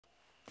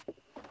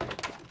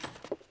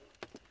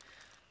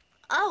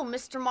Oh,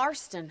 Mr.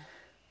 Marston.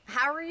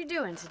 How are you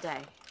doing today?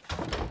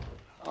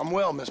 I'm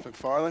well, Miss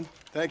McFarland.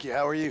 Thank you.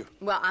 How are you?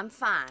 Well, I'm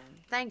fine.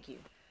 Thank you.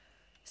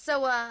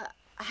 So,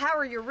 how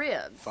are your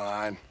ribs?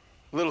 Fine.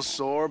 A little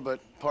sore, but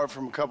apart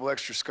from a couple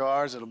extra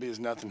scars, it'll be as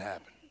nothing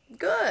happened.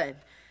 Good.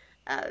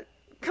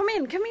 Come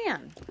in, come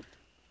in.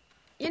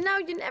 You know,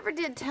 you never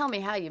did tell me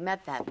how you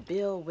met that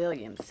Bill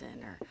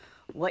Williamson or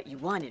what you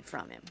wanted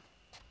from him.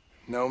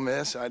 No,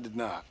 miss, I did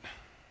not.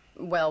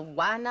 Well,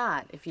 why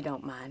not, if you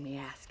don't mind me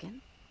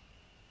asking?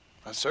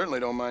 I certainly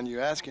don't mind you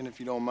asking if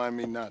you don't mind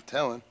me not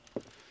telling.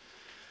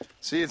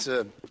 See, it's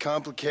a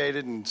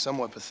complicated and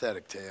somewhat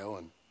pathetic tale,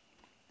 and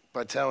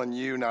by telling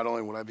you, not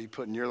only would I be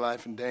putting your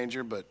life in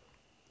danger, but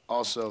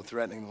also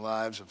threatening the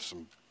lives of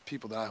some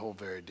people that I hold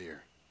very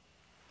dear.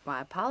 Well,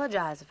 I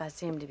apologize if I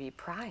seem to be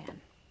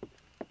prying.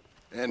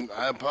 And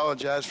I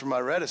apologize for my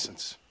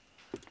reticence.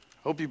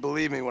 Hope you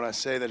believe me when I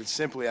say that it's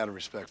simply out of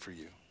respect for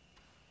you.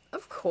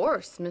 Of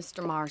course,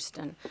 Mr.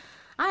 Marston.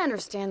 I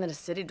understand that a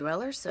city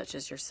dweller such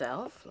as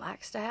yourself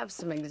likes to have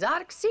some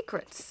exotic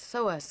secrets,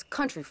 so us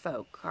country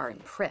folk are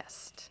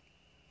impressed.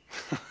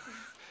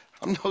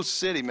 I'm no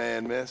city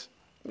man, miss.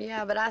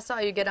 Yeah, but I saw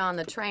you get on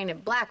the train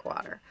at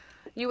Blackwater.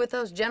 You with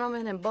those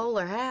gentlemen in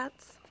bowler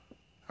hats?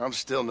 I'm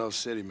still no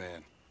city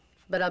man.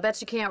 But I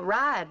bet you can't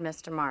ride,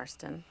 Mr.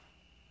 Marston.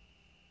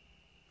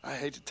 I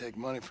hate to take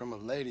money from a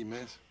lady,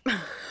 miss.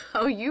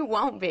 Oh, you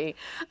won't be.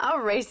 I'll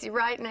race you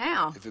right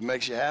now. If it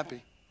makes you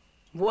happy.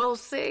 We'll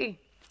see.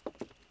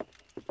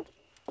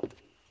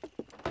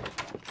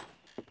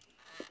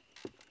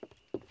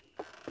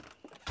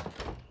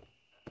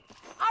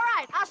 All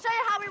right, I'll show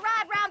you how we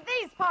ride around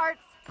these parts.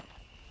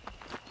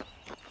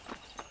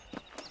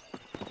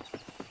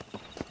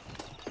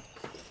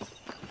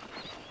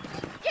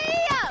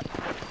 Giddy up!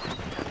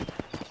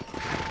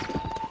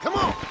 Come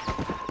on!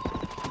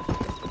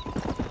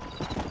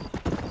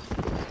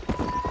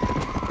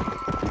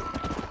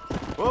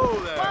 Whoa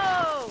there!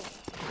 Whoa!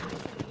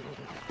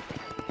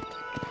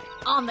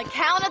 On the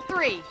count of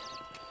 3.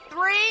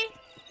 3,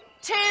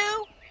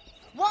 2,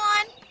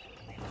 1,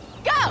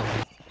 go!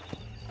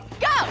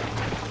 Go!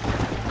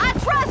 I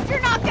trust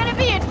you're not gonna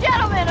be a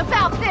gentleman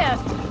about this!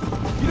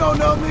 You don't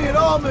know me at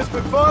all, Miss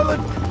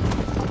McFarland.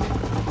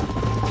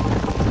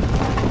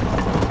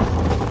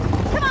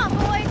 Come on,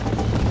 boys!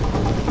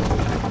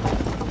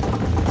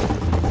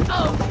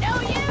 Oh, no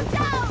you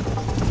don't!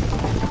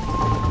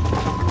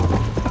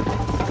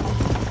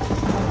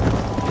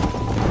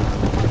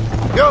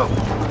 Go!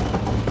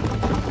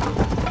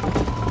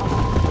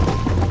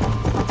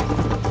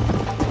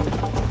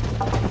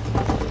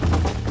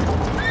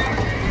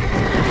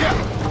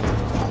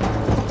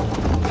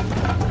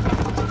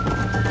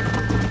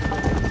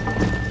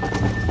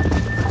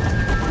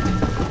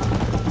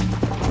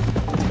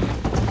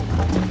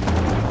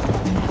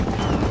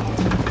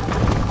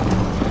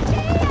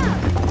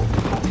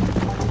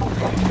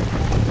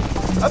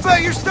 I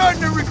bet you're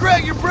starting to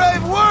regret your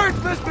brave words,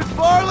 Miss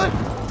McFarland!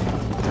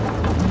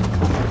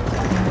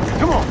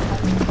 Come on!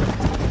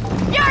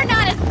 You're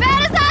not as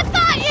bad as I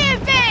thought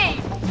you'd be!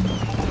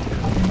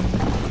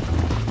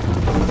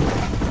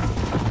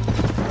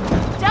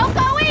 Don't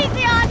go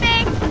easy on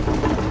me!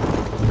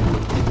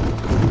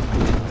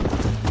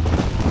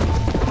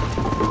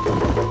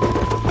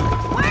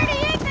 Where do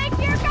you think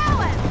you're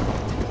going?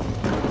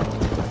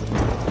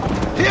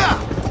 Yeah!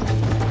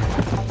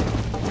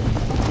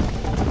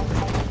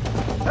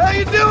 How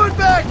you doing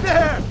back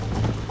there?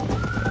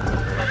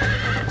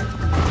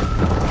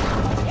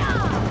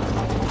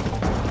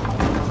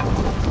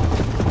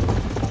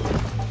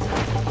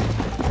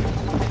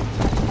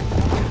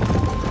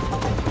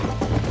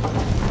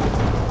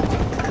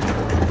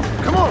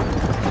 Come on!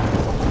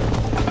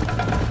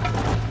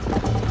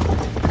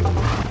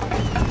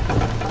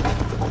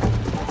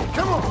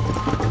 Come on!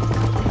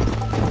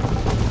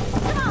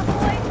 Come on,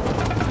 boys!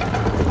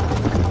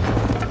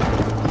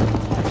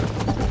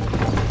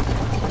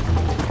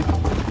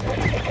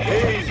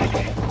 Easy.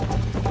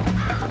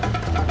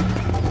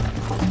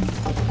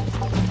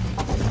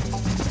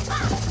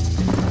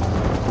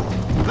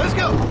 Let's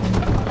go!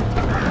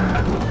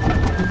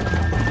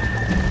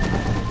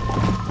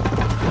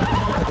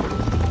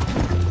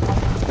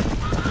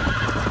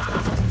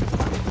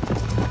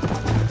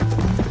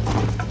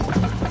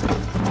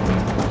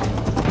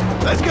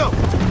 Let's go!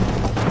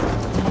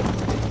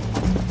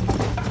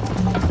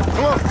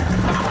 Come on!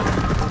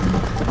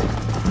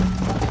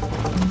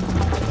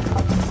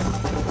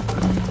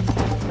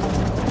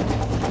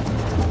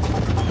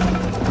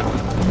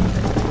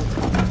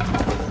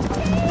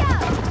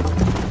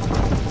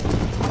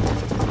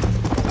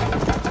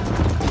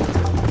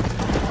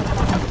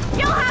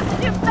 You'll have to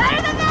do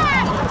better than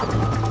that!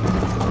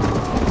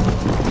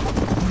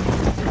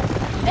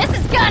 This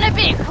is gonna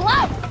be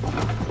close!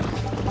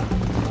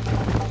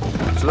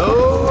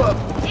 Slow up!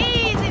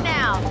 Easy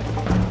now!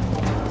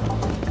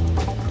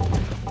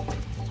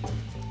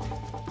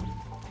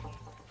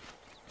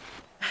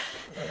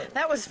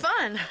 That was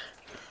fun.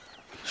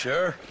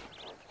 Sure.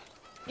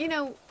 You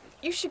know,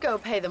 you should go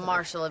pay the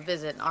marshal a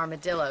visit in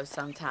Armadillo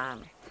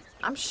sometime.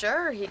 I'm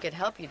sure he could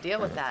help you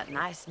deal with that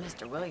nice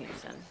Mr.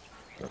 Williamson.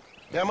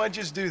 Yeah, I might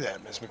just do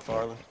that, Miss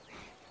McFarland.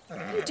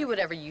 You do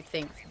whatever you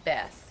think's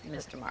best,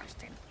 Mr.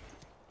 Marston.